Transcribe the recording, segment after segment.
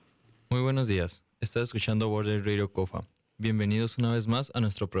Muy buenos días. Estás escuchando Border Radio Cofa. Bienvenidos una vez más a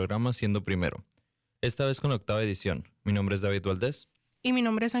nuestro programa Siendo Primero. Esta vez con la 8ª edición. Mi nombre es David Valdés. Y mi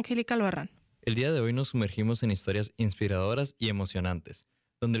nombre es Angélica Albarrán. El día de hoy nos sumergimos en historias inspiradoras y emocionantes,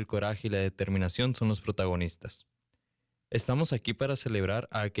 donde el coraje y la determinación son los protagonistas. Estamos aquí para celebrar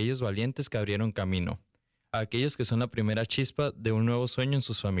a aquellos valientes que abrieron camino, a aquellos que son la primera chispa de un nuevo sueño en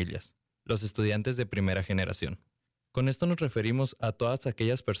sus familias, los estudiantes de primera generación. Con esto nos referimos a todas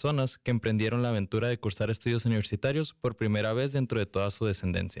aquellas personas que emprendieron la aventura de cursar estudios universitarios por primera vez dentro de toda su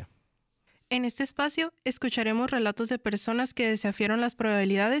descendencia. En este espacio escucharemos relatos de personas que desafiaron las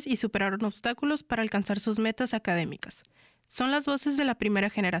probabilidades y superaron obstáculos para alcanzar sus metas académicas. Son las voces de la primera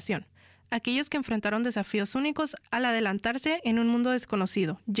generación, aquellos que enfrentaron desafíos únicos al adelantarse en un mundo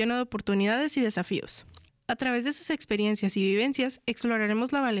desconocido, lleno de oportunidades y desafíos. A través de sus experiencias y vivencias,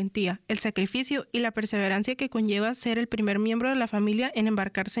 exploraremos la valentía, el sacrificio y la perseverancia que conlleva ser el primer miembro de la familia en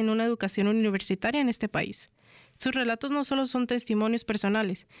embarcarse en una educación universitaria en este país. Sus relatos no solo son testimonios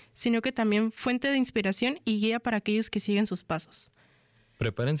personales, sino que también fuente de inspiración y guía para aquellos que siguen sus pasos.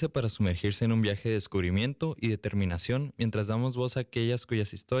 Prepárense para sumergirse en un viaje de descubrimiento y determinación mientras damos voz a aquellas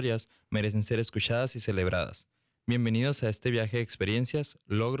cuyas historias merecen ser escuchadas y celebradas. Bienvenidos a este viaje de experiencias,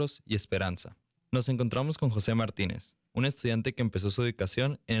 logros y esperanza. Nos encontramos con José Martínez, un estudiante que empezó su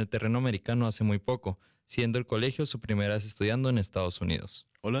educación en el terreno americano hace muy poco, siendo el colegio su primera vez estudiando en Estados Unidos.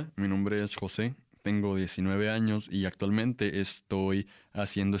 Hola, mi nombre es José, tengo 19 años y actualmente estoy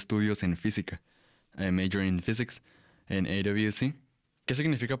haciendo estudios en física, major in physics, en AWC. ¿Qué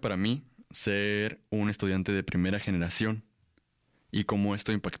significa para mí ser un estudiante de primera generación y cómo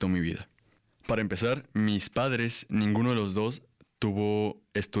esto impactó mi vida? Para empezar, mis padres, ninguno de los dos tuvo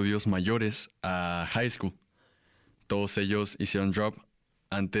estudios mayores a high school. Todos ellos hicieron drop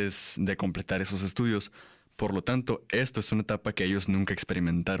antes de completar esos estudios. Por lo tanto, esto es una etapa que ellos nunca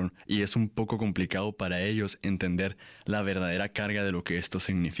experimentaron y es un poco complicado para ellos entender la verdadera carga de lo que esto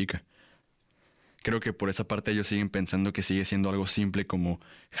significa. Creo que por esa parte ellos siguen pensando que sigue siendo algo simple como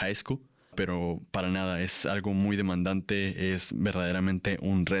high school, pero para nada, es algo muy demandante, es verdaderamente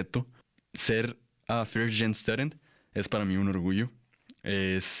un reto. Ser a first gen student es para mí un orgullo,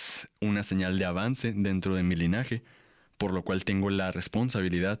 es una señal de avance dentro de mi linaje, por lo cual tengo la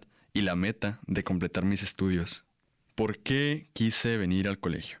responsabilidad y la meta de completar mis estudios. ¿Por qué quise venir al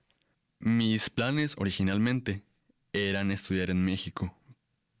colegio? Mis planes originalmente eran estudiar en México,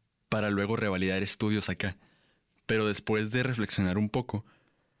 para luego revalidar estudios acá, pero después de reflexionar un poco,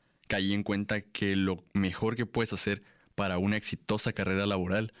 caí en cuenta que lo mejor que puedes hacer para una exitosa carrera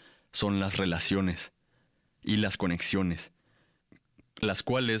laboral son las relaciones y las conexiones, las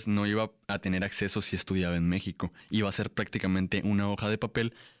cuales no iba a tener acceso si estudiaba en México. Iba a ser prácticamente una hoja de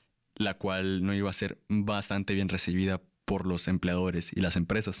papel, la cual no iba a ser bastante bien recibida por los empleadores y las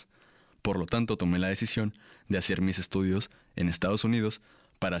empresas. Por lo tanto, tomé la decisión de hacer mis estudios en Estados Unidos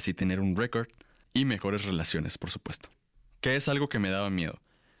para así tener un récord y mejores relaciones, por supuesto. ¿Qué es algo que me daba miedo?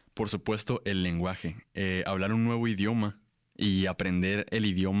 Por supuesto, el lenguaje. Hablar un nuevo idioma y aprender el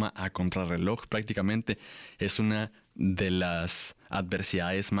idioma a contrarreloj prácticamente es una de las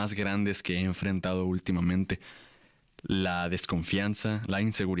adversidades más grandes que he enfrentado últimamente. La desconfianza, la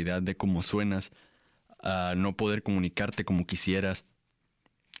inseguridad de cómo suenas, no poder comunicarte como quisieras,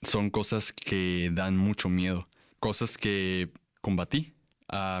 son cosas que dan mucho miedo. Cosas que combatí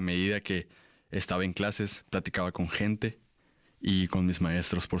a medida que estaba en clases, platicaba con gente y con mis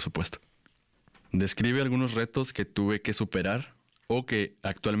maestros, por supuesto. Describe algunos retos que tuve que superar o que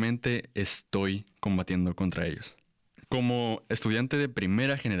actualmente estoy combatiendo contra ellos. Como estudiante de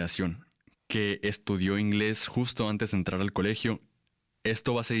primera generación que estudió inglés justo antes de entrar al colegio,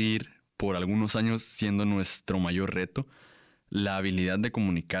 esto va a seguir por algunos años siendo nuestro mayor reto. La habilidad de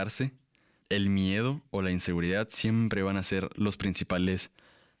comunicarse, el miedo o la inseguridad siempre van a ser los principales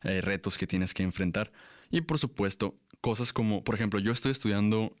retos que tienes que enfrentar. Y por supuesto, cosas como, por ejemplo, yo estoy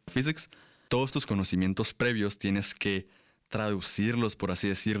estudiando physics. Todos tus conocimientos previos tienes que traducirlos, por así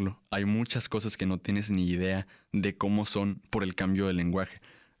decirlo. Hay muchas cosas que no tienes ni idea de cómo son por el cambio de lenguaje,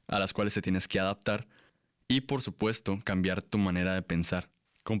 a las cuales te tienes que adaptar. Y por supuesto, cambiar tu manera de pensar.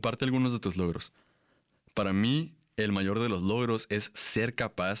 Comparte algunos de tus logros. Para mí, el mayor de los logros es ser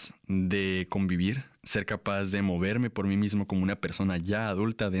capaz de convivir, ser capaz de moverme por mí mismo como una persona ya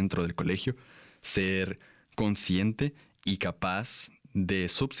adulta dentro del colegio, ser consciente y capaz de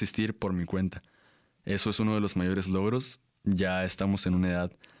subsistir por mi cuenta. Eso es uno de los mayores logros. Ya estamos en una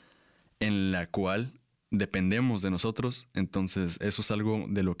edad en la cual dependemos de nosotros, entonces eso es algo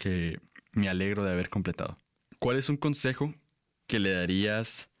de lo que me alegro de haber completado. ¿Cuál es un consejo que le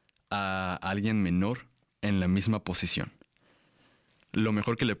darías a alguien menor en la misma posición? Lo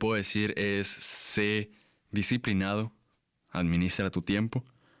mejor que le puedo decir es: sé disciplinado, administra tu tiempo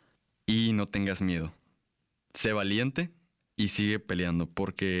y no tengas miedo. Sé valiente y sigue peleando,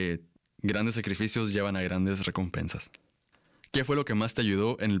 porque grandes sacrificios llevan a grandes recompensas. ¿Qué fue lo que más te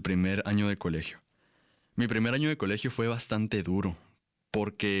ayudó en el primer año de colegio? Mi primer año de colegio fue bastante duro,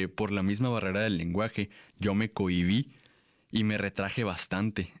 porque por la misma barrera del lenguaje yo me cohibí y me retraje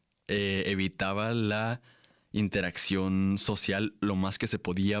bastante. Evitaba la interacción social lo más que se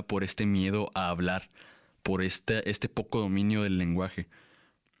podía por este miedo a hablar, por este poco dominio del lenguaje.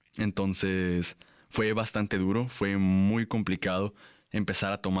 Entonces fue bastante duro, fue muy complicado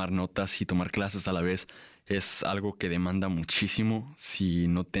empezar a tomar notas y tomar clases a la vez. Es algo que demanda muchísimo si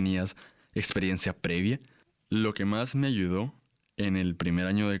no tenías experiencia previa. Lo que más me ayudó en el primer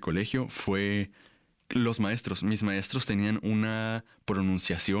año de colegio fue los maestros. Mis maestros tenían una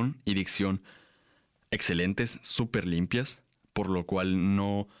pronunciación y dicción excelentes, súper limpias, por lo cual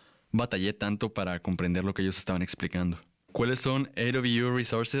no batallé tanto para comprender lo que ellos estaban explicando. ¿Cuáles son AWC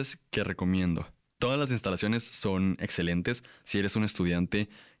resources que recomiendo? Todas las instalaciones son excelentes. Si eres un estudiante,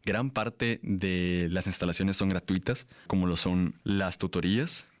 gran parte de las instalaciones son gratuitas, como lo son las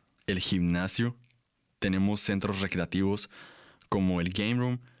tutorías, el gimnasio. Tenemos centros recreativos como el Game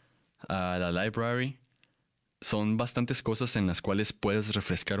Room, la Library. Son bastantes cosas en las cuales puedes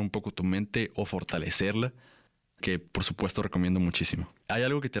refrescar un poco tu mente o fortalecerla, que por supuesto recomiendo muchísimo. ¿Hay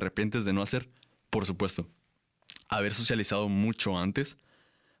algo que te arrepientes de no hacer? Por supuesto. Haber socializado mucho antes,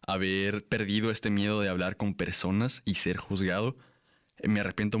 haber perdido este miedo de hablar con personas y ser juzgado. Me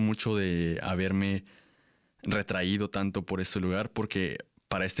arrepiento mucho de haberme retraído tanto por ese lugar, porque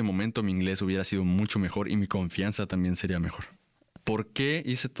para este momento mi inglés hubiera sido mucho mejor y mi confianza también sería mejor. ¿Por qué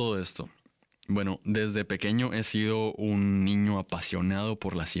hice todo esto? Bueno, desde pequeño he sido un niño apasionado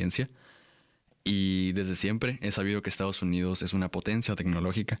por la ciencia y desde siempre he sabido que Estados Unidos es una potencia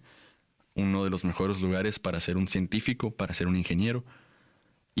tecnológica, uno de los mejores lugares para ser un científico, para ser un ingeniero.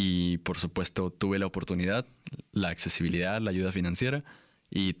 Y por supuesto tuve la oportunidad, la accesibilidad, la ayuda financiera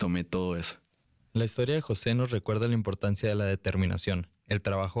y tomé todo eso. La historia de José nos recuerda la importancia de la determinación, el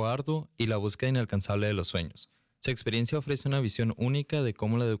trabajo arduo y la búsqueda inalcanzable de los sueños. Su experiencia ofrece una visión única de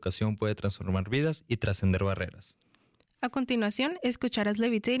cómo la educación puede transformar vidas y trascender barreras. A continuación, escucharás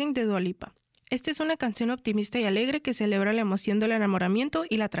Levitating de Dua Lipa. Esta es una canción optimista y alegre que celebra la emoción del enamoramiento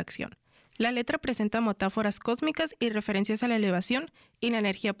y la atracción. La letra presenta metáforas cósmicas y referencias a la elevación y la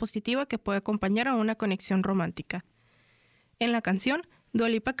energía positiva que puede acompañar a una conexión romántica. En la canción, Dua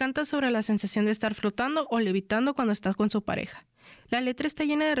Lipa canta sobre la sensación de estar flotando o levitando cuando estás con su pareja. La letra está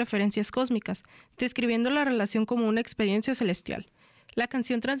llena de referencias cósmicas, describiendo la relación como una experiencia celestial. La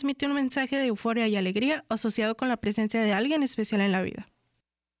canción transmite un mensaje de euforia y alegría asociado con la presencia de alguien especial en la vida.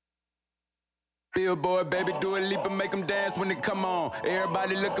 Billboard, baby, do a leap and make them dance when they come on.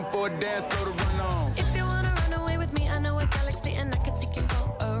 Everybody looking for a dance floor to run on. If you wanna run away with me, I know a galaxy and I can take you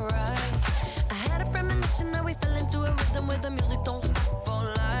for a ride. I had a premonition that we fell into a rhythm where the music don't stop for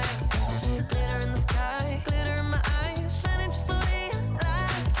life. Glitter in the sky, glitter in my eyes, shining just the way I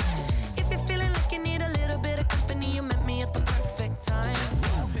like. If you're feeling like you need a little bit of company, you met me at the perfect time.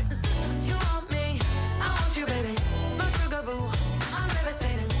 You want me, I want you, baby, my sugar boo, I'm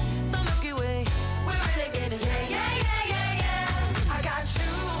levitating.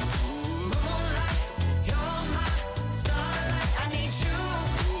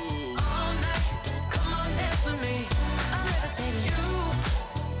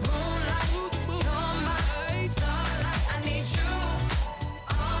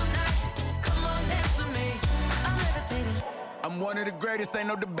 I'm one of the greatest, ain't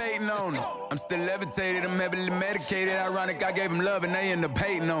no debating on it. I'm still levitated, I'm heavily medicated. Ironic, I gave him love and they end up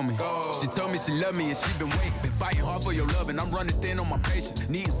hating on me. She told me she loved me and she been waiting. Been fighting hard for your love and I'm running thin on my patience.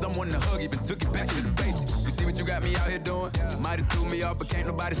 Needing someone to hug, even took it back to the basics. You see what you got me out here doing? Might have threw me off, but can't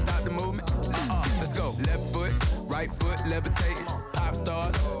nobody stop the movement. Let's go. Left foot, right foot, levitating. Pop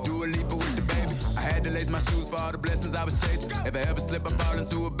stars, do a leap with the baby. I had to lace my shoes for all the blessings I was chasing. If I ever slip, I fall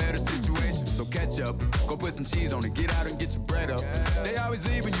into a better situation. So catch up, go put some cheese on it, get out and get your bread up. They always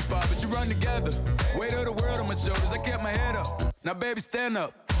leave when you fall, but you run together. Weight of the world on my shoulders, I kept my head up. Now baby, stand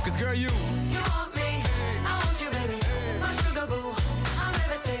up, cause girl, you want me, I want you, baby, my sugar boo, I'm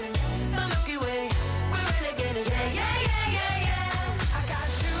levitating, the Milky Way, we're renegading, yeah, yeah, yeah, yeah, yeah. I got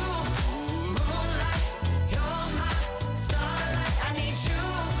you, moonlight, you're my starlight, I need you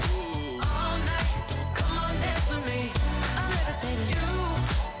all night, come on dance with me, I'm levitating. You,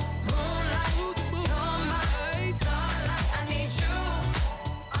 moonlight, you're my starlight, I need you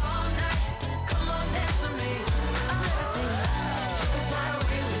all night, come on dance with me, I'm levitating. You can fly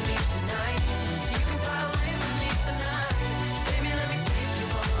away with me tonight, so you can fly away with me tonight.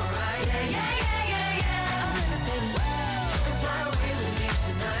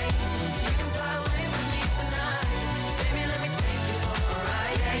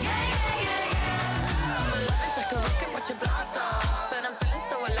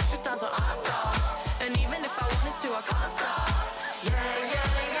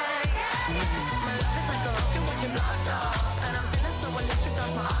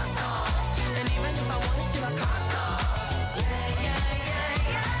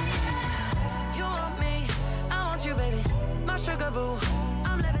 sugar boo.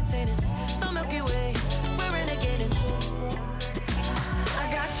 I'm levitating, the Milky Way, we're renegading.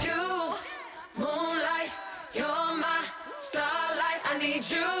 I got you, moonlight, you're my starlight. I need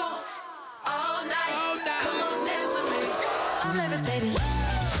you all night. Come on, dance with me. I'm levitating. You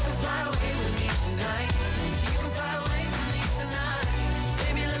can fly away with me tonight. You can fly away with me tonight.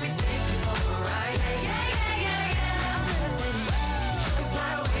 Baby, let me take you for a ride. Yeah, yeah, yeah, yeah. I'm levitating. You can fly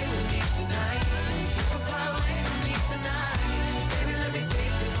away with me tonight. You can fly away with me tonight. Baby, let me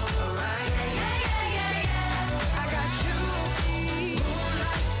take you for a ride. Yeah, yeah, yeah, yeah, yeah. I got you,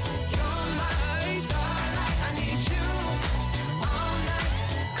 moonlight, you're my starlight. I need you all night.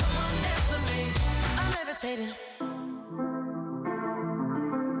 Come on, dance with me. I'm levitating.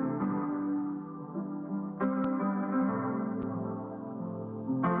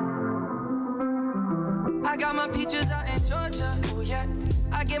 I got my peaches out in Georgia. Oh yeah.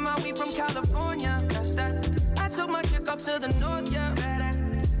 I get my weed from California. That's that. I took my chick up to the north, yeah.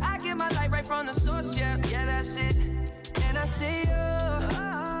 I get my light right from the source, yeah. Yeah, that's it. And I see you,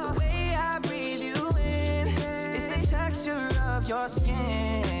 the way I breathe you in. It's the texture of your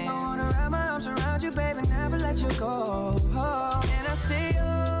skin. I wanna wrap my arms around you, baby, never let you go. And I see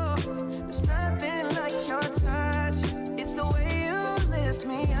you, there's nothing like your touch. It's the way you lift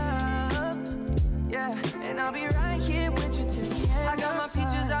me up. Yeah, and I'll be right here with you till the end. I got my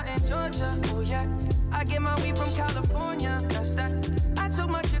peaches out in Georgia. Oh yeah. I get my weed from California. That's that. I took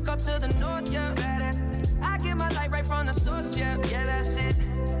my chick up to the north, yeah. I get my light right from the source, yeah. Yeah, that's it.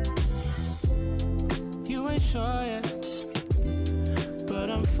 You ain't sure yet, but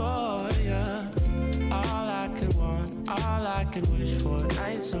I'm for ya. All I could want, all I could wish for.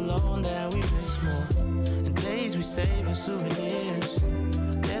 Nights alone that we miss more, and days we save as souvenirs.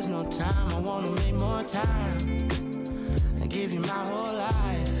 There's no time, I wanna make more time and give you my whole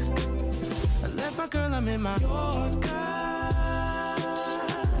life. I left my girl, I'm in my Yorker.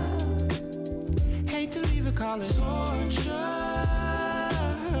 Hate to leave it, call it torture.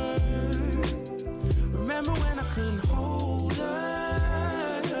 Remember when I couldn't hold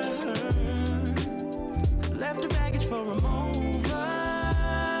her? Left her baggage for a mover.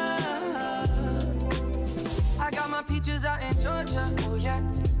 I got my peaches out in Georgia. Oh yeah.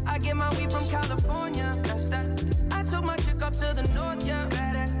 I get my weed from California. That's that. I took my chick up to the north, yeah.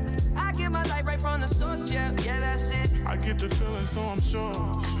 I get my light right from the source, yeah. Yeah, that's it. I get the feeling, so I'm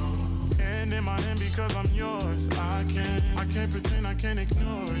sure. Hand in my hand because I'm yours. I can't pretend, I can't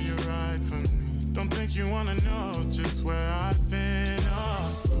ignore you right from me. Don't think you wanna know just where I've been.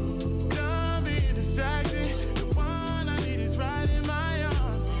 Oh, don't be distracted. The one I need is right in my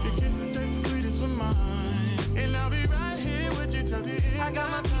arms. Your kisses taste the sweetest with mine, and I'll be right here with you till the end. I got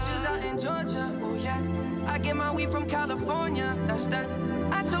my peaches out in Georgia. Oh yeah. I get my weed from California. That's that.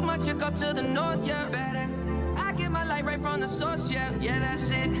 I took my chick up to the north, yeah. I get my light right from the source, yeah. Yeah, that's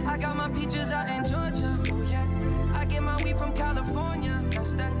it. I got my peaches out in Georgia. Oh yeah. I get my weed from California.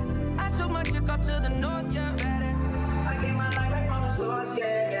 That's that. I took my chick up to the north, yeah. I get my light right from the source,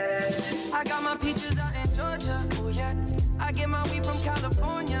 yeah, yeah. I got my peaches out in Georgia. Oh yeah. I get my weed from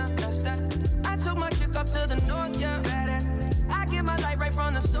California. That's that. I took my chick up to the north, yeah. I get my light right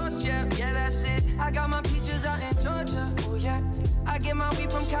from the source, yeah. Yeah, that's it. I got my peaches out in Georgia. Oh yeah. I get my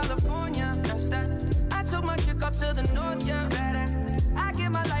weed from California. That's that. I took my chick up to the north, yeah. I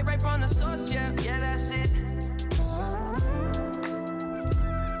get my light right from the source, yeah. Yeah, that's it.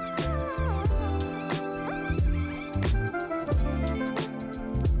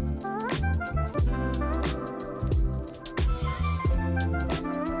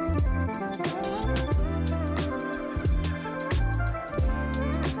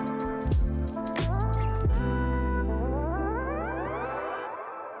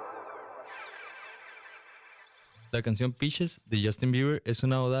 La canción Peaches de Justin Bieber es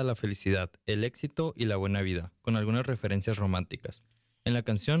una oda a la felicidad, el éxito y la buena vida, con algunas referencias románticas. En la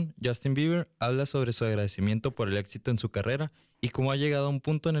canción, Justin Bieber habla sobre su agradecimiento por el éxito en su carrera y cómo ha llegado a un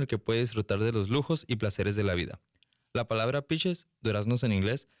punto en el que puede disfrutar de los lujos y placeres de la vida. La palabra peaches, duraznos en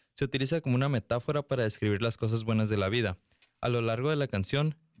inglés, se utiliza como una metáfora para describir las cosas buenas de la vida. A lo largo de la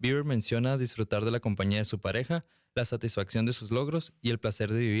canción, Bieber menciona disfrutar de la compañía de su pareja, la satisfacción de sus logros y el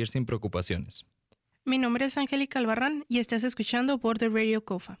placer de vivir sin preocupaciones. Mi nombre es Angélica Albarrán y estás escuchando Border Radio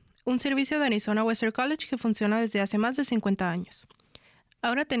COFA, un servicio de Arizona Western College que funciona desde hace más de 50 años.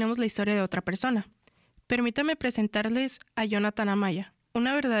 Ahora tenemos la historia de otra persona. Permítame presentarles a Jonathan Amaya,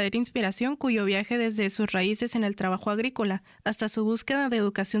 una verdadera inspiración cuyo viaje desde sus raíces en el trabajo agrícola hasta su búsqueda de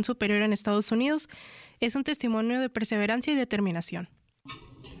educación superior en Estados Unidos es un testimonio de perseverancia y determinación.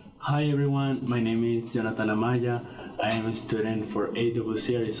 Hi everyone, my name is Jonathan Amaya. I am a student for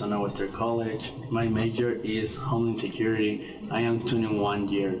AWC Arizona Western College. My major is Homeland Security. I am 21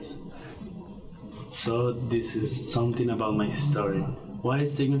 years. So this is something about my story. What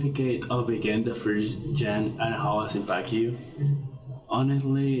is significant of being the first gen and how has impacted you?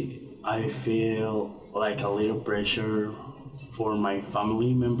 Honestly, I feel like a little pressure for my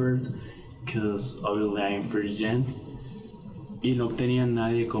family members because obviously I am first gen. Y no tenía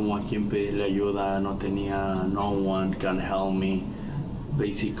nadie como a quien pedirle ayuda, no tenía, no one can help me.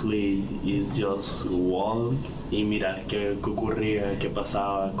 Basically, it's just walk y mirar qué ocurría, qué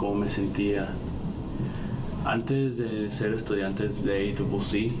pasaba, cómo me sentía. Antes de ser estudiante de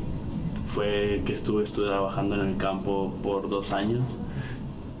AWC, fue que estuve trabajando en el campo por 2 años.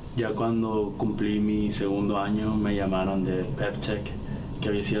 Ya cuando cumplí mi segundo año, me llamaron de PepCheck, que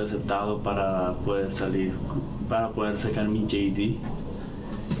había sido aceptado para poder sacar mi JD.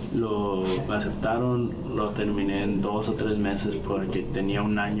 Me aceptaron, lo terminé en 2 o 3 meses porque tenía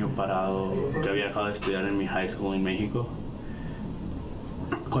un año parado que había dejado de estudiar en mi high school en México.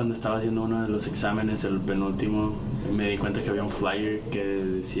 Cuando estaba haciendo uno de los exámenes, el penúltimo, me di cuenta que había un flyer que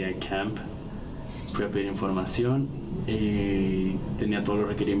decía camp. Fui a pedir información y tenía todos los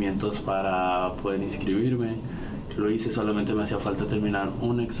requerimientos para poder inscribirme. Lo hice, solamente me hacía falta terminar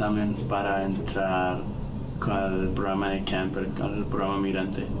un examen para entrar al programa de camper, al programa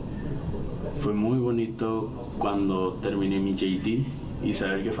migrante. Fue muy bonito cuando terminé mi JD y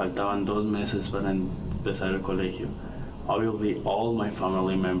saber que faltaban 2 meses para empezar el colegio. Obviously, all my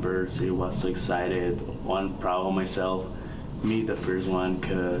family members, it was so excited, one proud of myself, me the first one,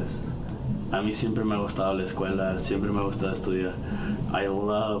 because a mí siempre me ha gustado la escuela, siempre me ha gustado estudiar. I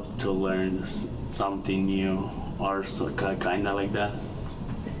love to learn something new or so, kind of like that.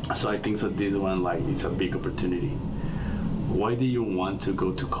 So I think that this one is a big opportunity. Why do you want to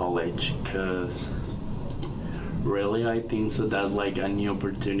go to college? Because really I think so that a new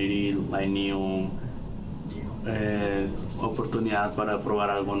opportunity, a new oportunidad para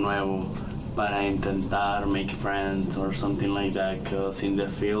probar algo nuevo, para intentar make friends or something like that. Because in the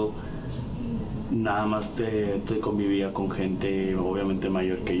field nada más te convivía con gente obviamente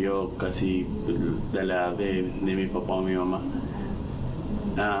mayor que yo, casi de la edad de mi papá o mi mamá.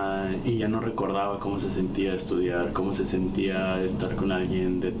 Y ya no recordaba cómo se sentía estudiar, cómo se sentía estar con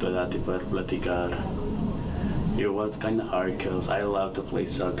alguien de tu edad y poder platicar. It was kind of hard because I love to play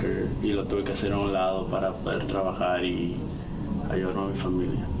soccer y lo tuve que hacer a un lado para poder trabajar y ayudar a mi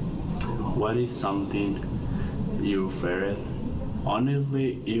familia. What is something you feared?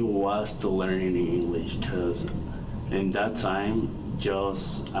 Honestly, it was to learn in English because in that time,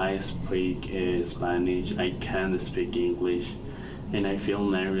 just I speak Spanish, I can't speak English, and I feel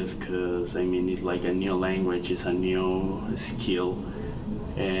nervous because it's like a new language, it's a new skill,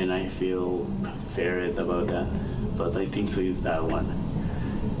 and I feel feared about that. But I think so is that one.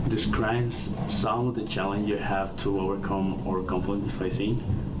 Describe some of the challenge you have to overcome or conflict facing.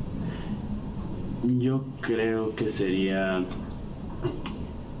 Yo creo que sería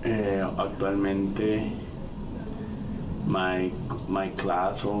actualmente my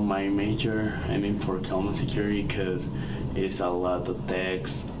class or my major, for Homeland Security, because it's a lot of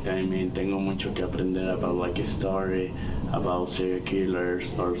text. Tengo mucho que aprender about a story about serial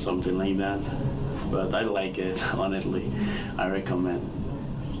killers or something like that. But I like it, honestly. I recommend.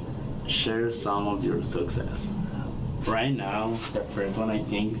 Share some of your success. Right now, the first one I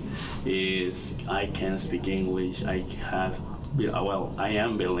think is I can speak English. I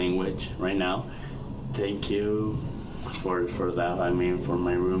am bilingual right now. Thank you for that. For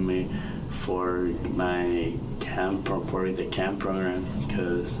my roommate, for my camp, for the camp program,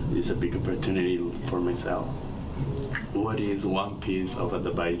 because it's a big opportunity for myself. What is one piece of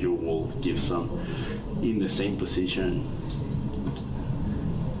advice you will give some in the same position?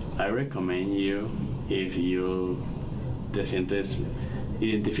 I recommend you, if you te sientes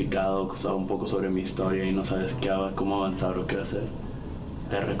identificado un poco sobre mi historia y no sabes cómo avanzar o qué hacer,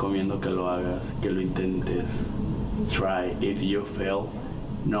 te recomiendo que lo hagas, que lo intentes. Try. If you fail,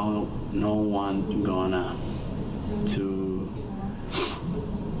 no one gonna to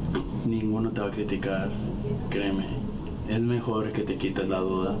ninguno te va a criticar, créeme. Es mejor que te quites la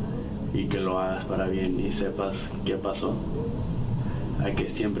duda y que lo hagas para bien y sepas qué pasó, a que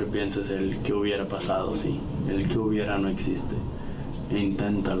siempre pienses el que hubiera pasado. Sí, el que hubiera no existe.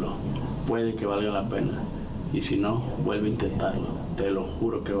 Inténtalo, puede que valga la pena, y si no, vuelve a intentarlo, te lo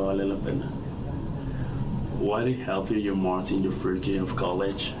juro que vale la pena. What helped you most in your first year of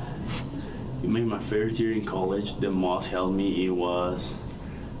college? My first year in college, the most helped me, it was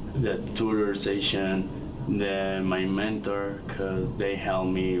the tutor session, my mentor, because they helped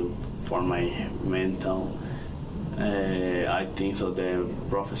me for my mental. I think so. The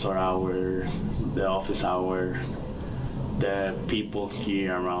professor hours, the office hours, the people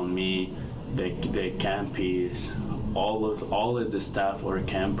here around me, the campies, all of the staff or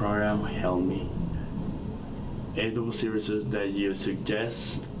camp program help me. AWC resources that you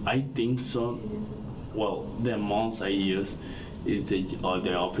suggest, I think so. Well, the most I use is the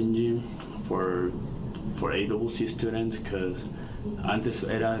open gym for AWC students, because antes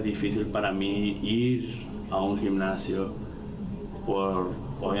era difícil para mí ir a un gimnasio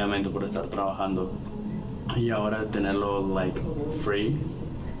obviamente por estar trabajando, y ahora tenerlo like free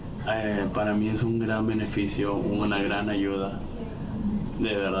para mí es un gran beneficio, una gran ayuda.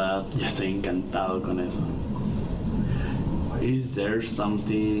 De verdad, yo estoy encantado con eso. Is there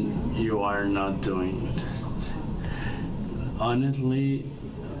something you are not doing? Honestly,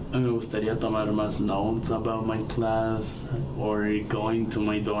 me gustaría tomar más notes about my class, or going to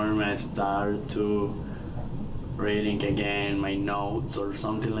my dorm and start to reading again my notes or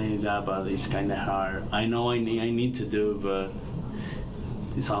something like that, but it's kind of hard. I know I need to do, but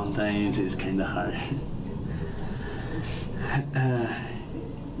sometimes it's kind of hard.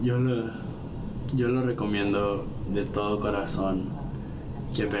 Yo lo recomiendo de todo corazón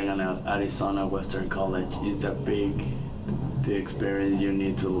que vengan a Arizona Western College. It's the experience you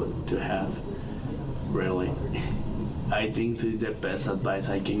need to have, really. I think it's the best advice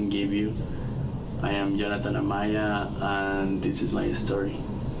I can give you. I am Jonathan Amaya, and this is my story.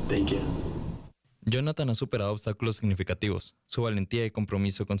 Thank you. Jonathan ha superado obstáculos significativos. Su valentía y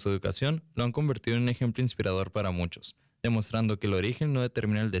compromiso con su educación lo han convertido en un ejemplo inspirador para muchos, demostrando que el origen no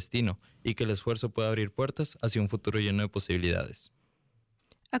determina el destino y que el esfuerzo puede abrir puertas hacia un futuro lleno de posibilidades.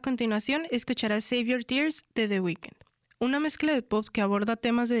 A continuación, escucharás Save Your Tears de The Weeknd, una mezcla de pop que aborda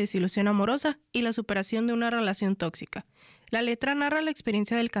temas de desilusión amorosa y la superación de una relación tóxica. La letra narra la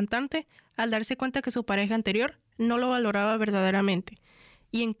experiencia del cantante al darse cuenta que su pareja anterior no lo valoraba verdaderamente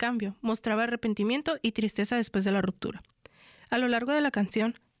y, en cambio, mostraba arrepentimiento y tristeza después de la ruptura. A lo largo de la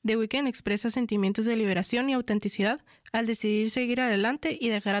canción, The Weeknd expresa sentimientos de liberación y autenticidad al decidir seguir adelante y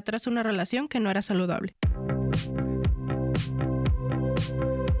dejar atrás una relación que no era saludable.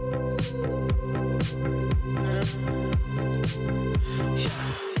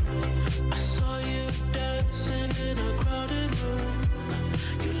 I saw you dancing in a crowded room.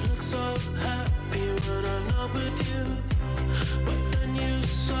 You look so happy when I'm not with you. But then you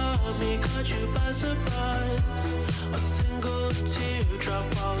saw me, caught you by surprise. A single teardrop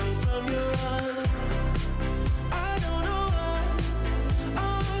falling from your eye. I don't know why I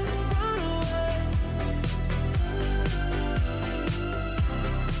run away.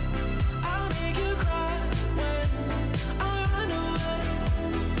 I'll make you cry when I run away.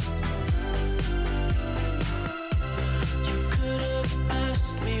 You could have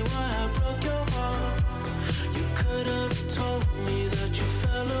asked me why I broke your heart. You could have told me that you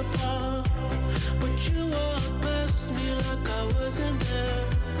fell apart. But you walked past me like I wasn't there,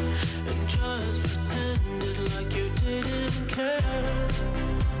 and just pretended like you didn't care.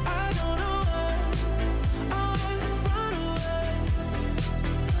 I don't know why I run away.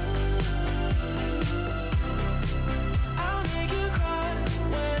 I'll make you cry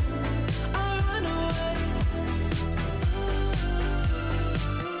when I run away.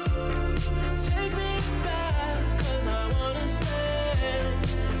 Take me back, 'cause I wanna stay.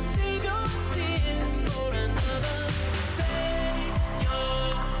 Save your tears for another. Save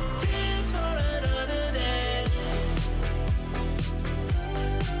your tears for another day.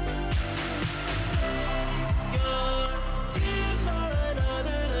 Save your tears for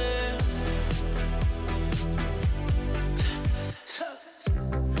another day. So,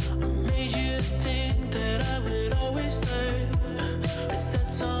 I made you think that I would always stay. I said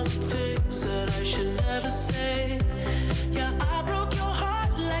some things that I should never say. Yeah, I broke your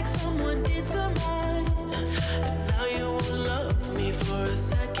heart like someone did to mine. And now you won't love me for a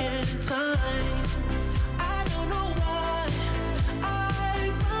second time. I don't know why I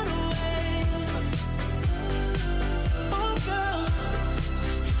run away. Oh girl,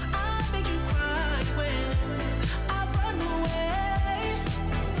 I make you cry when I run away.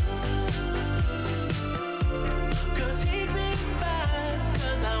 Girl, take me back,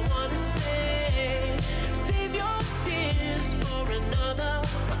 'cause I wanna stay. Save your tears for another.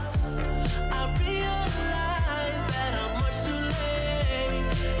 I realize that I'm much too late,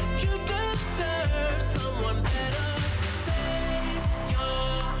 and you deserve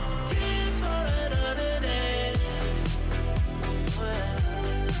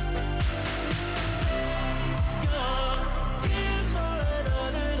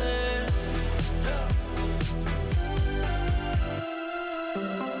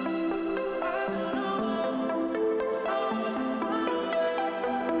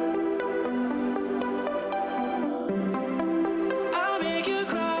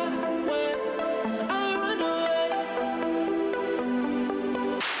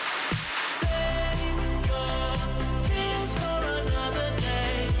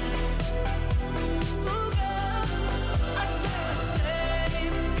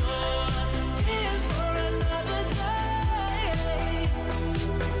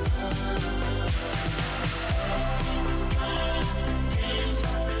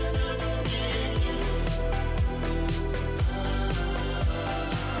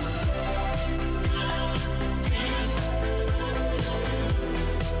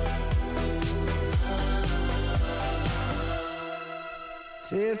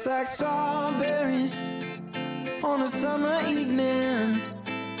Tastes like strawberries on a summer evening,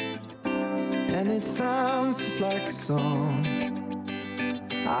 and it sounds just like a song.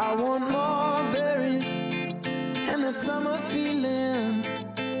 I want more berries and that summer feeling.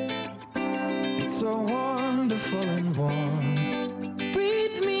 It's so wonderful and warm.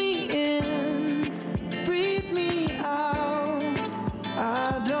 Breathe me in, breathe me out.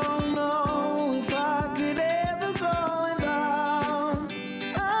 I don't know if I could ever go without.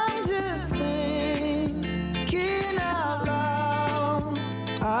 I'm just thinking out loud.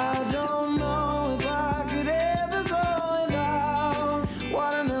 I don't know if I could ever go without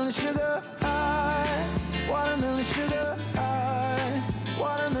watermelon sugar high, watermelon sugar high,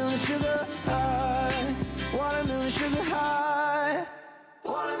 watermelon sugar high, watermelon sugar high,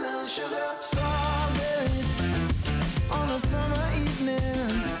 watermelon sugar. Strawberries on a summer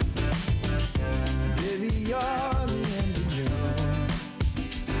evening. Baby, you're the end of June.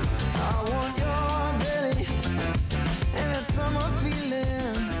 I want your belly and that summer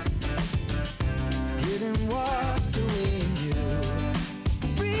feeling, getting washed away in you.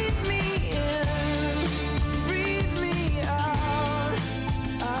 Breathe me in, breathe me out.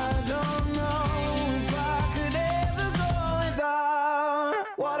 I don't know if I could ever go without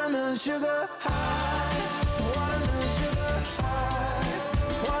watermelon sugar high, watermelon sugar high,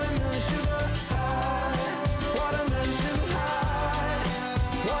 watermelon sugar high, watermelon sugar high,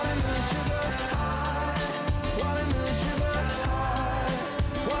 watermelon sugar high, watermelon sugar high,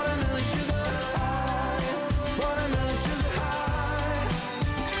 watermelon sugar high, watermelon sugar high.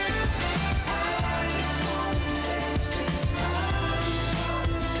 I just wanna taste it, I just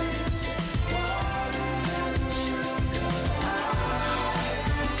wanna taste it, watermelon sugar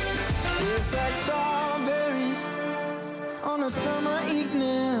high. Tastes like strawberries on a summer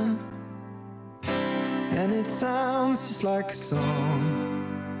evening, and it sounds just like a song.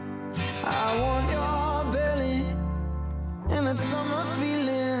 I want your belly and that summer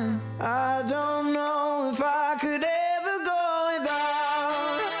feeling. I don't know if I could ever go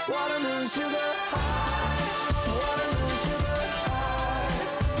without watermelon sugar high, watermelon sugar high,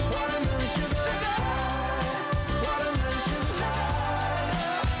 watermelon sugar high, watermelon sugar high,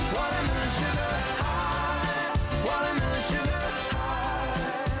 watermelon sugar high, watermelon sugar high,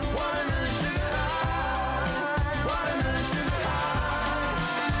 watermelon sugar high, watermelon sugar high.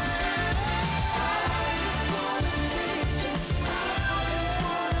 I just wanna taste it, I just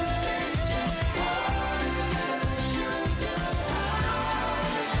wanna taste it, watermelon sugar high.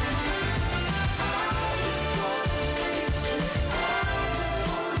 I just wanna taste it, I just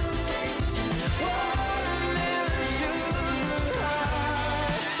wanna taste it, watermelon sugar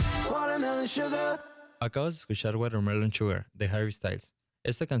high, watermelon sugar. Acabas de escuchar Watermelon Sugar de Harry Styles.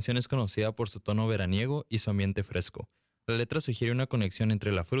 Esta canción es conocida por su tono veraniego y su ambiente fresco. La letra sugiere una conexión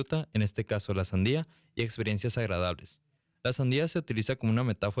entre la fruta, en este caso la sandía, y experiencias agradables. La sandía se utiliza como una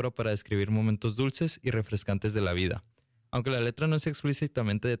metáfora para describir momentos dulces y refrescantes de la vida. Aunque la letra no es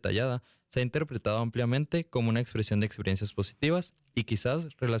explícitamente detallada, se ha interpretado ampliamente como una expresión de experiencias positivas y quizás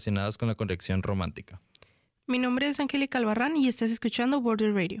relacionadas con la conexión romántica. Mi nombre es Angélica Albarrán y estás escuchando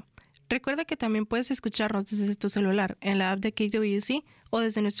Border Radio. Recuerda que también puedes escucharnos desde tu celular en la app de KWC o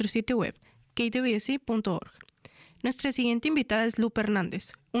desde nuestro sitio web, kwc.org. Nuestra siguiente invitada es Lupe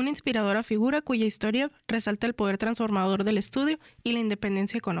Hernández, una inspiradora figura cuya historia resalta el poder transformador del estudio y la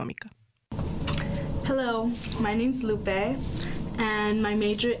independencia económica. Hello, my name's Lupe, and my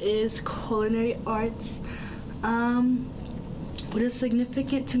major is culinary arts. What is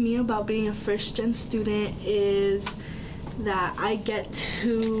significant to me about being a first-gen student is that I get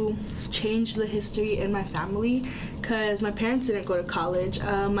to change the history in my family, because my parents didn't go to college.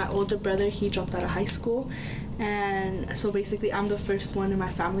 My older brother, he dropped out of high school, and so basically I'm the first one in my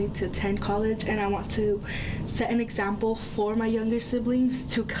family to attend college, and I want to set an example for my younger siblings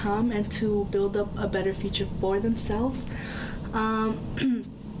to come and to build up a better future for themselves. Why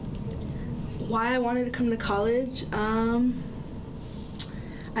I wanted to come to college? I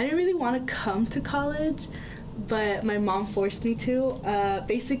didn't really want to come to college, but my mom forced me to.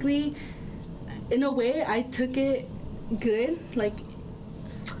 Basically, in a way, I took it good, like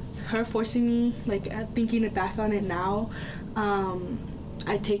her forcing me, like thinking back on it now,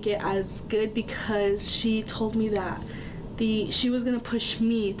 I take it as good, because she told me that she was gonna push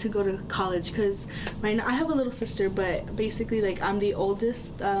me to go to college, because right now I have a little sister, but basically like I'm the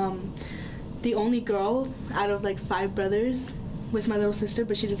oldest, the only girl out of like 5 brothers with my little sister,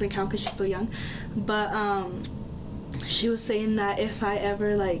 but she doesn't count because she's still young. But she was saying that if I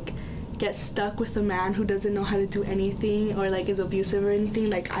ever like get stuck with a man who doesn't know how to do anything or like is abusive or anything.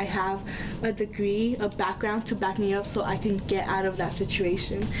 Like I have a degree, a background to back me up so I can get out of that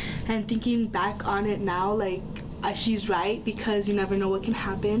situation. And thinking back on it now, like she's right, because you never know what can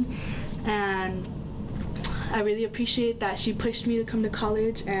happen. And I really appreciate that she pushed me to come to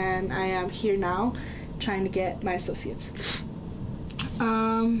college, and I am here now trying to get my associates.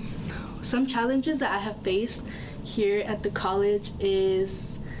 Some challenges that I have faced here at the college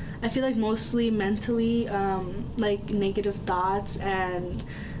is, I feel like mostly mentally, like negative thoughts and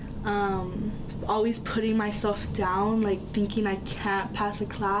always putting myself down, like thinking I can't pass a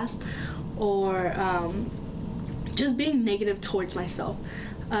class, or just being negative towards myself.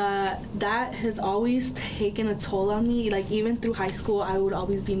 That has always taken a toll on me. Like even through high school, I would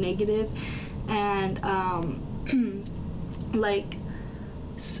always be negative, and like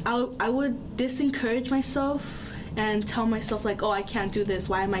I would discourage myself and tell myself like, oh, I can't do this.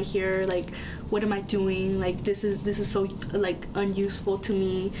 Why am I here? Like, what am I doing? Like, this is so like unuseful to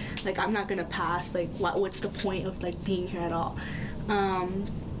me. Like, I'm not gonna pass. Like, what's the point of like being here at all?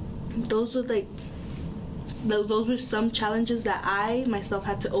 Those were some challenges that I myself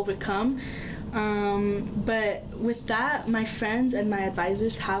had to overcome. But with that, my friends and my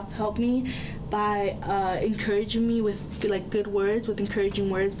advisors have helped me by encouraging me with like good words, with encouraging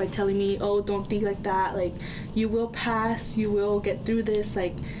words, by telling me, oh, don't think like that, like you will pass, you will get through this,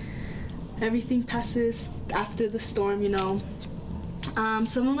 like everything passes after the storm, you know.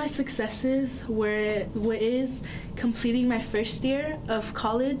 Some of my successes is completing my first year of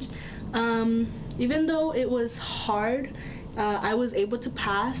college. Even though it was hard, I was able to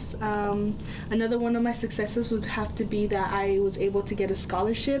pass. Another one of my successes would have to be that I was able to get a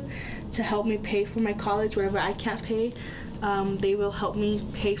scholarship to help me pay for my college. Wherever I can't pay, they will help me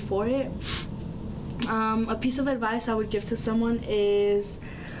pay for it. A piece of advice I would give to someone is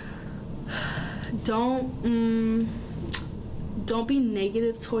don't be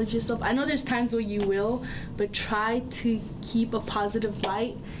negative towards yourself. I know there's times where you will, but try to keep a positive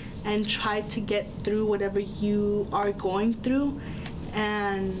light and try to get through whatever you are going through.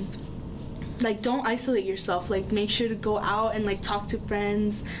 And like, don't isolate yourself. Like, make sure to go out and like talk to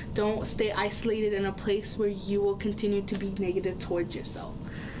friends. Don't stay isolated in a place where you will continue to be negative towards yourself.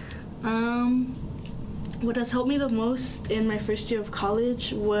 What has helped me the most in my first year of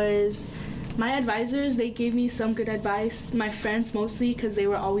college was my advisors. They gave me some good advice. My friends mostly, because they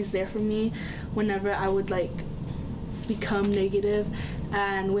were always there for me whenever I would like become negative.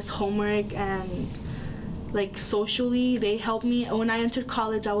 And with homework and like socially, they helped me. When I entered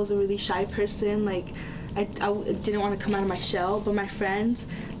college, I was a really shy person. Like I didn't want to come out of my shell, but my friends,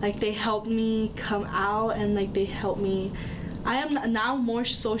 like they helped me come out, and like they helped me. I am now more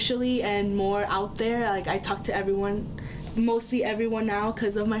socially and more out there. Like I talk to everyone, mostly everyone now,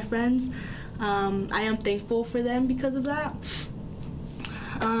 because of my friends. I am thankful for them because of that.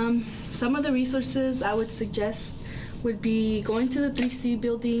 Some of the resources I would suggest would be going to the 3C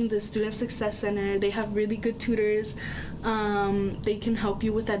building, the Student Success Center. They have really good tutors. They can help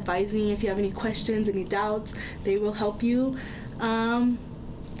you with advising if you have any questions, any doubts. They will help you. And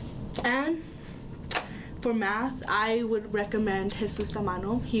for math, I would recommend Jesus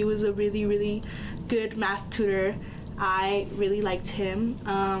Amano. He was a really, really good math tutor. I really liked him.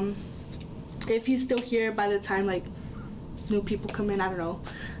 If he's still here by the time like new people come in, I don't know.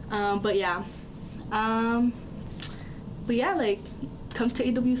 But yeah, like come to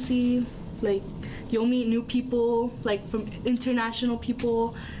AWC. Like you'll meet new people, like from international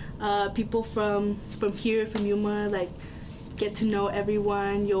people, people from here, from Yuma. Like get to know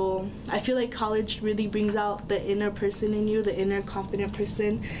everyone. I feel like college really brings out the inner person in you, the inner confident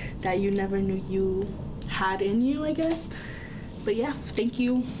person that you never knew you had in you, I guess. But yeah, thank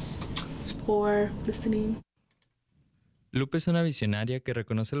you for listening. Lupe es una visionaria que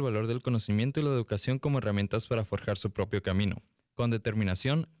reconoce el valor del conocimiento y la educación como herramientas para forjar su propio camino. Con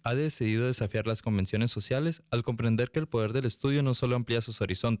determinación, ha decidido desafiar las convenciones sociales al comprender que el poder del estudio no solo amplía sus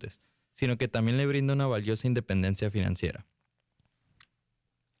horizontes, sino que también le brinda una valiosa independencia financiera.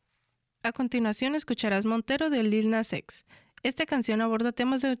 A continuación escucharás Montero de Lil Nas X. Esta canción aborda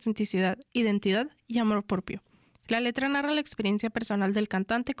temas de autenticidad, identidad y amor propio. La letra narra la experiencia personal del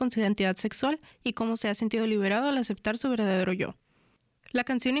cantante con su identidad sexual y cómo se ha sentido liberado al aceptar su verdadero yo. La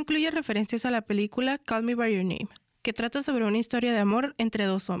canción incluye referencias a la película Call Me By Your Name, que trata sobre una historia de amor entre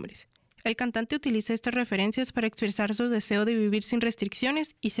dos hombres. El cantante utiliza estas referencias para expresar su deseo de vivir sin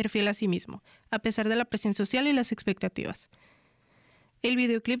restricciones y ser fiel a sí mismo, a pesar de la presión social y las expectativas. El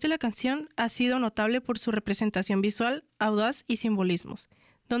videoclip de la canción ha sido notable por su representación visual, audaz y simbolismos,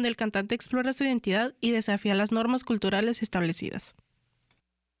 donde el cantante explora su identidad y desafía las normas culturales establecidas.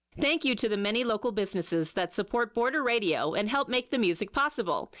 Thank you to the many local businesses that support Border Radio and help make the music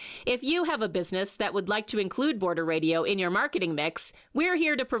possible. If you have a business that would like to include Border Radio in your marketing mix, we're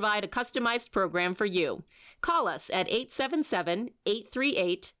here to provide a customized program for you. Call us at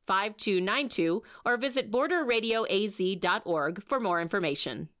 877-838-5292 or visit borderradioaz.org for more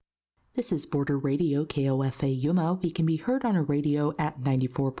information. This is Border Radio, KOFA Yuma. We can be heard on a radio at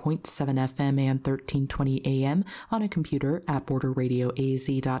 94.7 FM and 1320 AM, on a computer at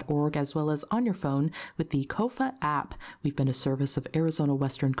borderradioaz.org, as well as on your phone with the KOFA app. We've been a service of Arizona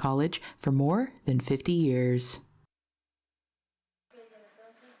Western College for more than 50 years.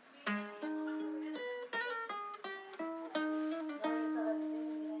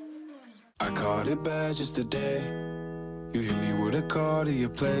 I caught it bad just today. You hit me with a call to your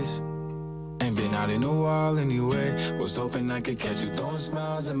place. Ain't been out in a while anyway. Was hoping I could catch you throwing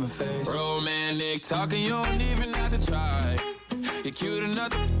smiles in my face. Romantic talking, you don't even have to try. You're cute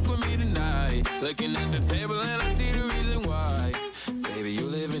enough to with me tonight. Looking at the table and I see the reason why. Baby, you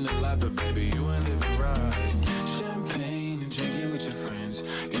live in the life, but baby, you ain't living right. Champagne and drinking with your friends.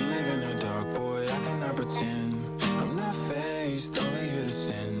 You live in the dark, boy, I cannot pretend. I'm not faced, only here to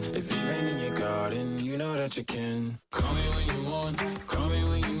sin. If you ain't in your garden, you know that you can. Call me when you want, call me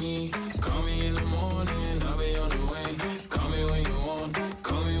when you need. Call me in the morning, I'll be on the way. Call me when you want,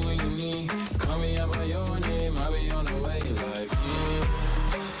 call me when you need. Call me out by your name, I'll be on the way. Like,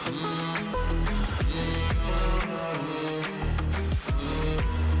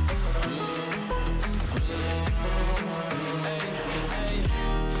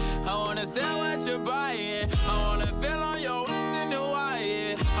 I wanna sell what you're buying. I wanna feel on your in the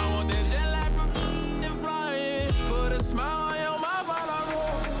wire. I want that jet lag from and flying. Put a smile on your mouth while I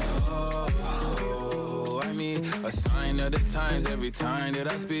a sign of the times every time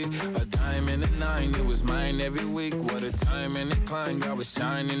that I speak. A dime and a nine, it was mine every week. What a time and a climb, God was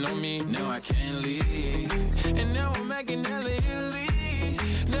shining on me. Now I can't leave, and now I'm making hella Italy.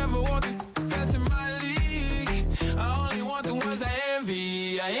 Never want the best in my league. I only want the ones I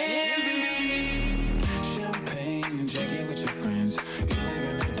envy. I envy champagne and drinking with your friends. You live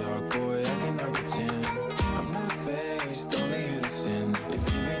in the dark, boy, I cannot pretend. I'm not faced, only here to sin. If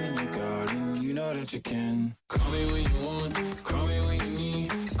you've been in your garden, you know that you can. Call me when you want, call me when you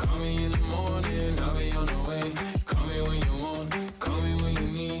need. Call me in the morning, I'll be on the way. Call me when you want, call me when you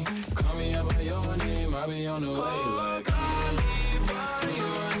need. Call me out by your name, I'll be on the way. Like, call me by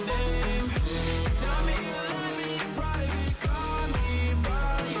your name. Tell me you love me in private. Call me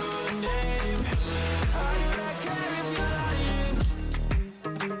by your name. I do not care if you're lying.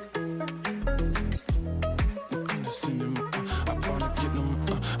 I'm just feeling I wanna get them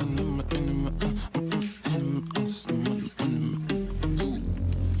drowning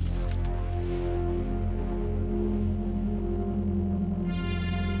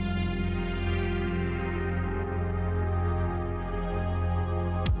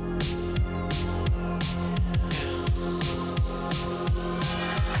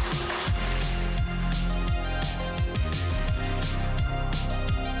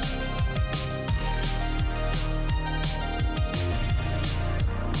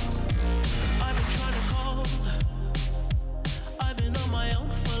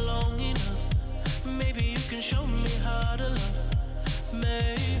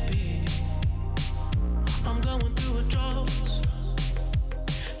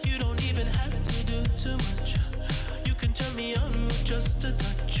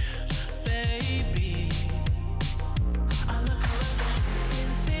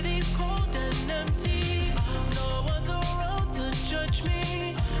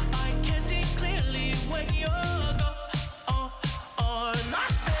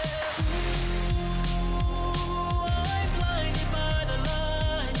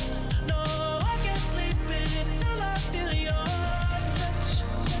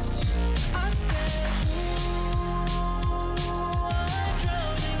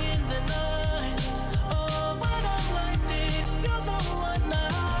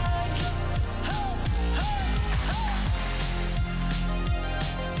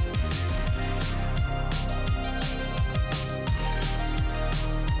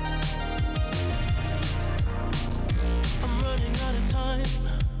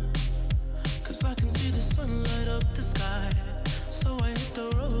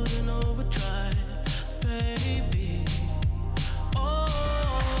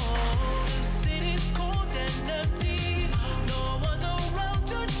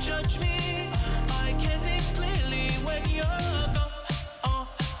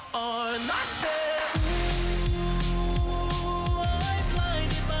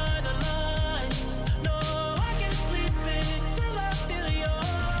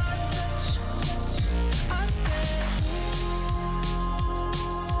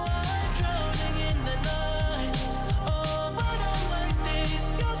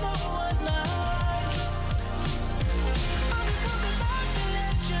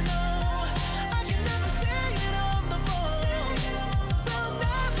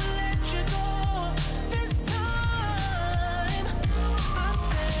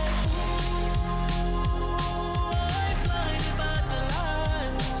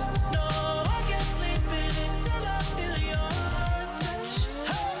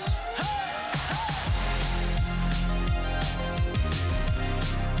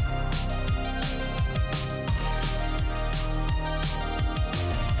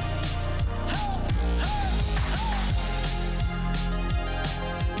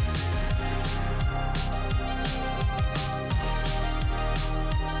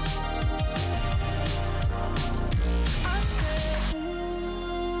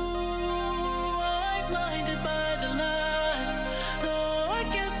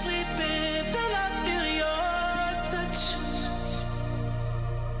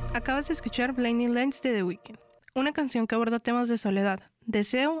Acabas de escuchar Blinding Lights de The Weeknd, una canción que aborda temas de soledad,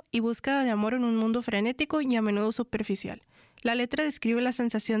 deseo y búsqueda de amor en un mundo frenético y a menudo superficial. La letra describe la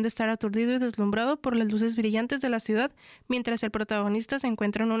sensación de estar aturdido y deslumbrado por las luces brillantes de la ciudad mientras el protagonista se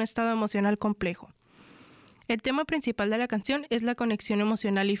encuentra en un estado emocional complejo. El tema principal de la canción es la conexión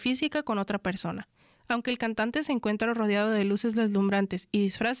emocional y física con otra persona. Aunque el cantante se encuentra rodeado de luces deslumbrantes y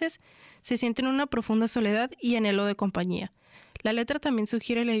disfraces, se siente en una profunda soledad y anhelo de compañía. La letra también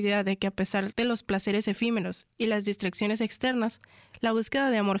sugiere la idea de que a pesar de los placeres efímeros y las distracciones externas, la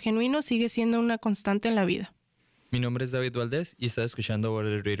búsqueda de amor genuino sigue siendo una constante en la vida. Mi nombre es David Valdés y está escuchando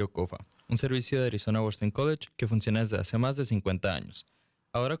Border Radio COFA, un servicio de Arizona Western College que funciona desde hace más de 50 años.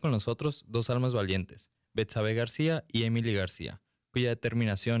 Ahora con nosotros dos almas valientes, Betsabe García y Emily García, cuya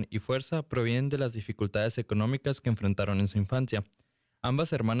determinación y fuerza provienen de las dificultades económicas que enfrentaron en su infancia.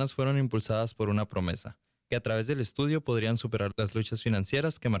 Ambas hermanas fueron impulsadas por una promesa, que a través del estudio podrían superar las luchas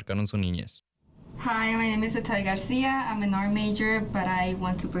financieras que marcaron su niñez. Hi, my name is Betsabe Garcia. I'm an art major, but I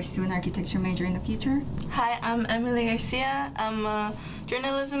want to pursue an architecture major in the future. Hi, I'm Emily Garcia. I'm a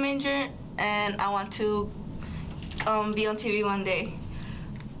journalism major, and I want to be on TV one day.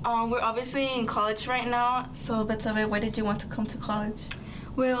 We're obviously in college right now, so Betsabe, why did you want to come to college?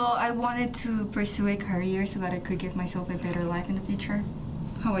 Well, I wanted to pursue a career so that I could give myself a better life in the future.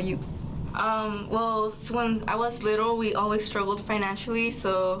 How about you? Well, so when I was little, we always struggled financially,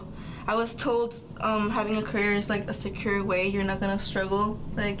 so I was told having a career is like a secure way. You're not gonna struggle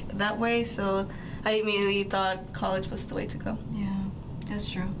like that way, so I immediately thought college was the way to go. Yeah,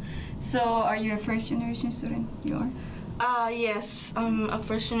 that's true. So, are you a first-generation student? You are? Yes, I'm a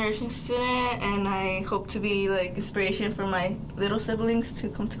first-generation student, and I hope to be like inspiration for my little siblings to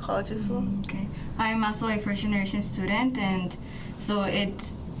come to college as well. Okay. I'm also a first-generation student, and so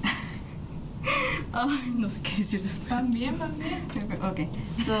it's... no sé qué decir después. También. Okay.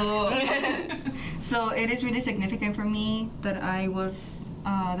 So it is really significant for me that I was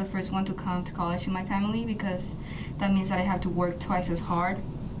the first one to come to college in my family, because that means that I have to work twice as hard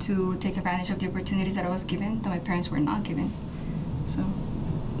to take advantage of the opportunities that I was given that my parents were not given. So,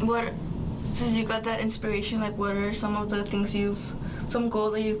 since you got that inspiration, like what are some of the things some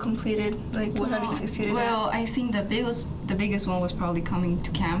goals that you've completed? Like what have you succeeded well, at? I think the biggest one was probably coming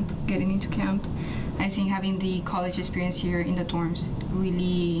to camp, getting into camp. I think having the college experience here in the dorms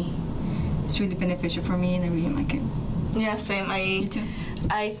it's really beneficial for me, and I really like it. Yeah, same. Me too.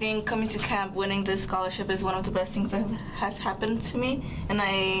 I think coming to camp, winning this scholarship is one of the best things that has happened to me, and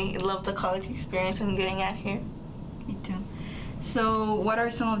I love the college experience I'm getting at here. Me too. So, what are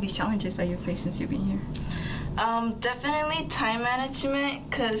some of these challenges that you face since you've been here? Definitely time management,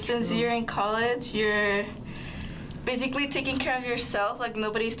 because since you're in college, you're basically taking care of yourself. Like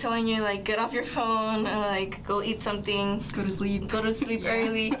nobody's telling you like get off your phone and like go eat something, go to sleep yeah.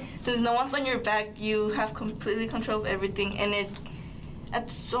 Early. Since no one's on your back, you have completely control of everything, and at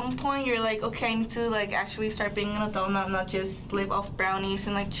some point you're like, okay, I need to like actually start being an adult, not just live off brownies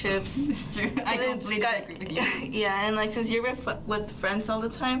and like chips. It's true. I completely agree with you. Yeah, and like since you're with friends all the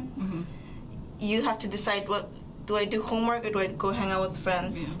time, mm-hmm. you have to decide, what do I do homework or do I go hang out with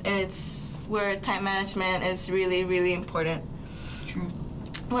friends? Yeah. And it's where time management is really, really important. True.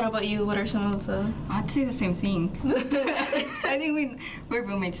 What about you? What are some of the... I'd say the same thing. I think we're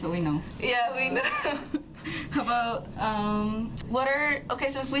roommates, so we know. Yeah, we know. How about,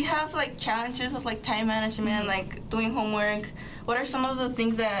 since we have like challenges of like time management, like doing homework, what are some of the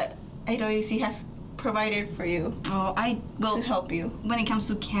things that AWC has provided for you to help you? When it comes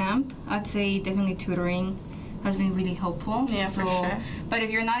to camp, I'd say definitely tutoring has been really helpful. Yeah, for sure. But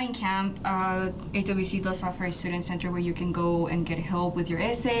if you're not in camp, AWC does offer a student center where you can go and get help with your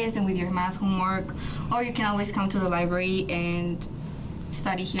essays and with your math homework, or you can always come to the library and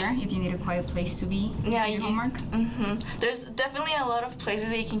study here if you need a quiet place to be your homework. Mm-hmm. There's definitely a lot of places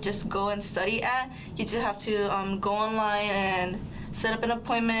that you can just go and study at. You just have to go online and set up an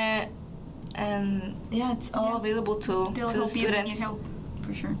appointment, and it's all available to the students. You when you need help,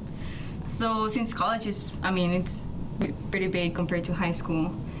 for sure. So since college is, it's pretty big compared to high school,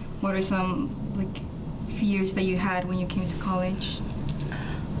 what are some like fears that you had when you came to college?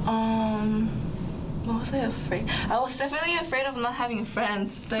 What was I afraid? I was definitely afraid of not having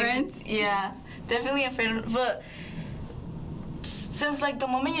friends. Friends? Yeah, definitely afraid. But since like the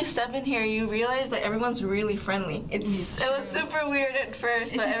moment you step in here, you realize that everyone's really friendly. It was super weird at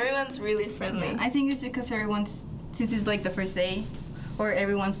first, but everyone's really friendly. Yeah, I think it's because since it's like the first day, or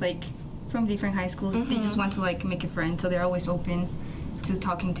everyone's like from different high schools, they just want to like make a friend, so they're always open to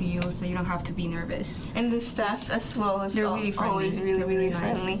talking to you, so you don't have to be nervous. And the staff as well is really always really, really nice.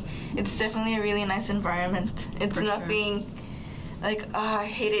 friendly. It's definitely a really nice environment. It's nothing like, I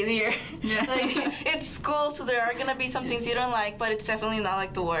hate it here. Yeah. Like, it's school, so there are gonna be some things you don't like, but it's definitely not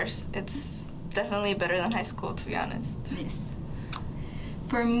like the worst. It's definitely better than high school, to be honest. Yes.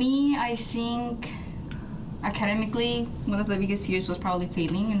 For me, I think academically, one of the biggest fears was probably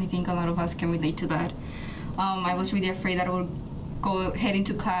failing, and I think a lot of us can relate to that. I was really afraid that I would head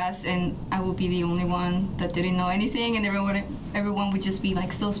into class and I would be the only one that didn't know anything, and everyone would just be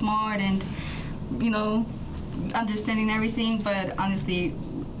like so smart and, understanding everything. But honestly,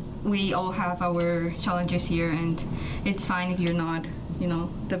 we all have our challenges here, and it's fine if you're not,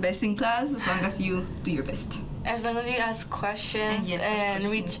 the best in class, as long as you do your best. As long as you ask questions and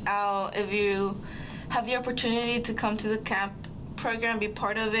reach out, if you have the opportunity to come to the camp program, be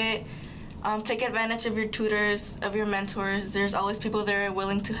part of it, take advantage of your tutors, of your mentors. There's always people there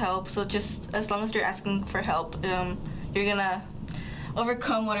willing to help. So just as long as you're asking for help, you're gonna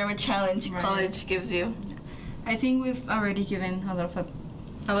overcome whatever challenge college gives you. I think we've already given a lot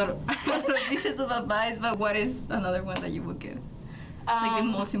of pieces of advice, but what is another one that you would give? Like the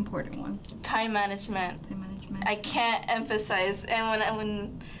most important one? Time management. I can't emphasize. And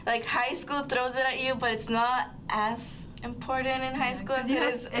when like high school throws it at you, but it's not as important in high school as it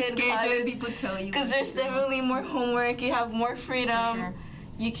is in college. People tell you. Because there's definitely more homework. You have more freedom. Sure.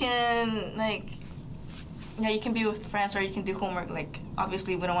 You can you can be with friends or you can do homework. Like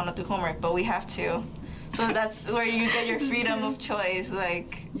obviously we don't want to do homework, but we have to. So that's where you get your freedom of choice.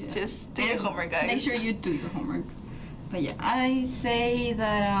 Like just do your homework, guys. Make sure you do your homework. But yeah, I say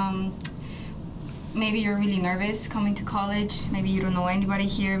that maybe you're really nervous coming to college. Maybe you don't know anybody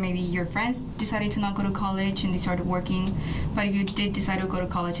here. Maybe your friends decided to not go to college and they started working. But if you did decide to go to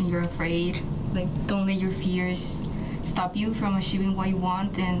college and you're afraid, like don't let your fears stop you from achieving what you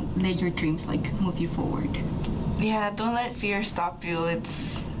want, and let your dreams move you forward. Yeah, don't let fear stop you.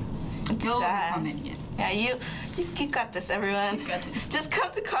 It's sad. Yeah, you got this, everyone. You got this. Just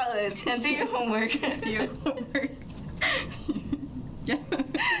come to college and do your homework. Do your homework.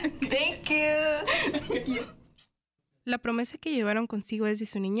 Thank you. La promesa que llevaron consigo desde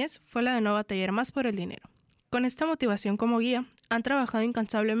su niñez fue la de no batallar más por el dinero. Con esta motivación como guía, han trabajado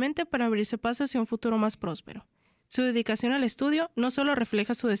incansablemente para abrirse paso hacia un futuro más próspero. Su dedicación al estudio no solo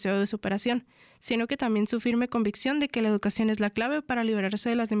refleja su deseo de superación, sino que también su firme convicción de que la educación es la clave para liberarse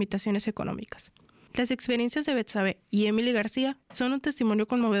de las limitaciones económicas. Las experiencias de Betsabe y Emily García son un testimonio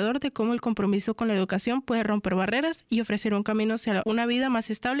conmovedor de cómo el compromiso con la educación puede romper barreras y ofrecer un camino hacia una vida más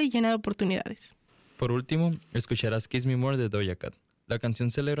estable y llena de oportunidades. Por último, escucharás Kiss Me More de Doja Cat. La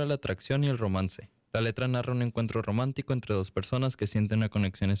canción celebra la atracción y el romance. La letra narra un encuentro romántico entre dos personas que sienten una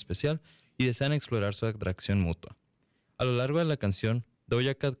conexión especial y desean explorar su atracción mutua. A lo largo de la canción,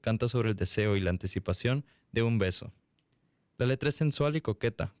 Doja Cat canta sobre el deseo y la anticipación de un beso. La letra es sensual y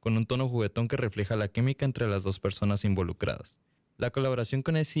coqueta, con un tono juguetón que refleja la química entre las dos personas involucradas. La colaboración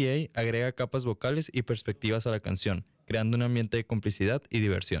con SCA agrega capas vocales y perspectivas a la canción, creando un ambiente de complicidad y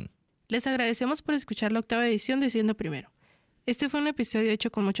diversión. Les agradecemos por escuchar la 8ª edición de Siendo Primero. Este fue un episodio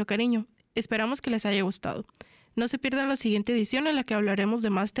hecho con mucho cariño. Esperamos que les haya gustado. No se pierdan la siguiente edición en la que hablaremos de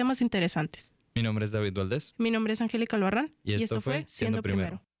más temas interesantes. Mi nombre es David Valdés. Mi nombre es Angélica Albarrán. Y esto fue Siendo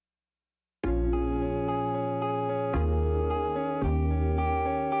Primero.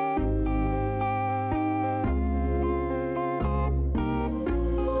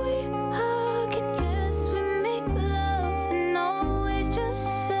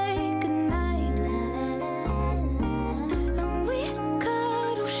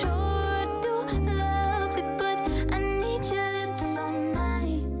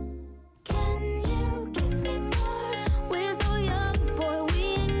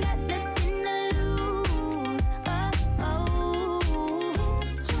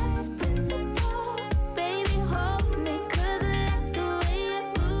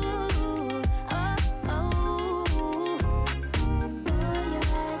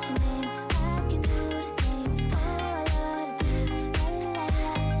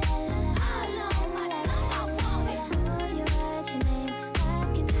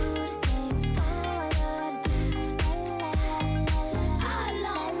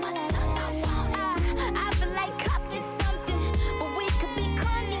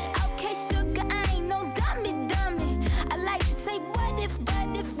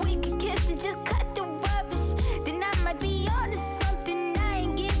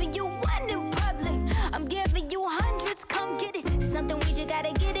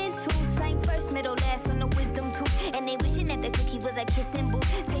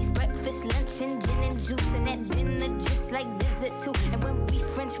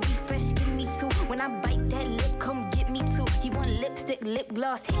 Lip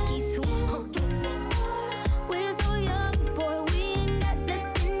gloss, hickeys too. Kiss me more. We're so young, boy. We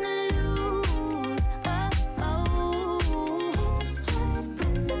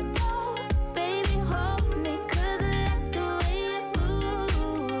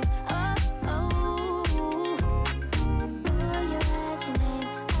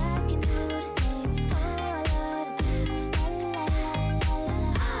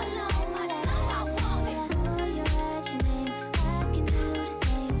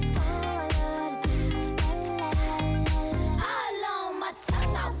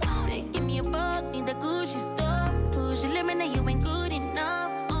Gucci store. Push your limit, now you ain't good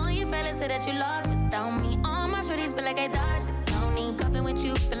enough. All your fellas say that you lost without me. All my shorties feel like I dodged the county. Coughing with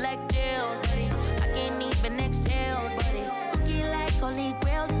you feel like jail, buddy. I can't even exhale, buddy. Cookie like holy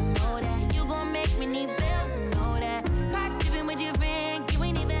grail, you know that. You gon' make me need bail, you know that. Caught dipping with your friend, you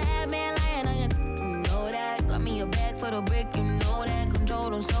ain't even had man lying on you know that. Got me a bag for the brick, you know that. Control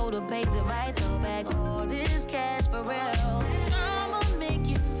them, so the pace if I